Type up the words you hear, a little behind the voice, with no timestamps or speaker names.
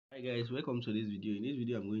Hi guys, welcome to this video. In this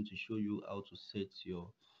video, I'm going to show you how to set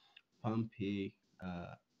your Palmpay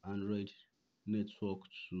Android network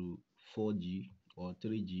to 4G or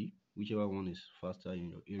 3G, whichever one is faster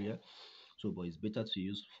in your area. So, but it's better to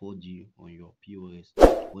use 4G on your POS.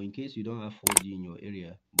 But in case you don't have 4G in your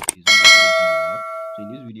area, but it's only 3G you have, so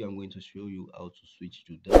in this video, I'm going to show you how to switch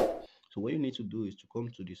to that. So, what you need to do is to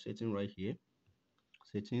come to the setting right here,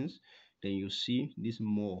 settings. Then you see this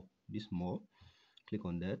more, click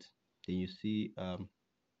on that. Then you see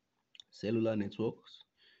cellular networks,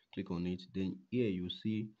 click on it. Then here you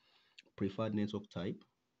see preferred network type,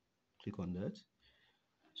 click on that.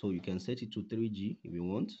 So you can set it to 3G if you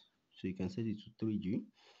want. So you can set it to 3G,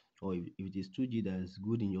 or if it is 2G that is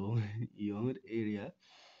good in your your own area,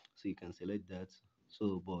 so you can select that.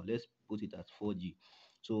 So but let's put it at 4G.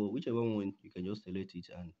 So whichever one you can just select it,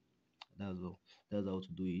 and that's all. That's how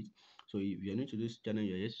to do it. So if you're new to this channel,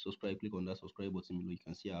 you're yet to subscribe, click on that subscribe button below. You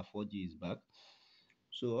can see our 4G is back.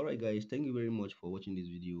 So alright guys, thank you very much for watching this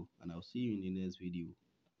video, and I'll see you in the next video.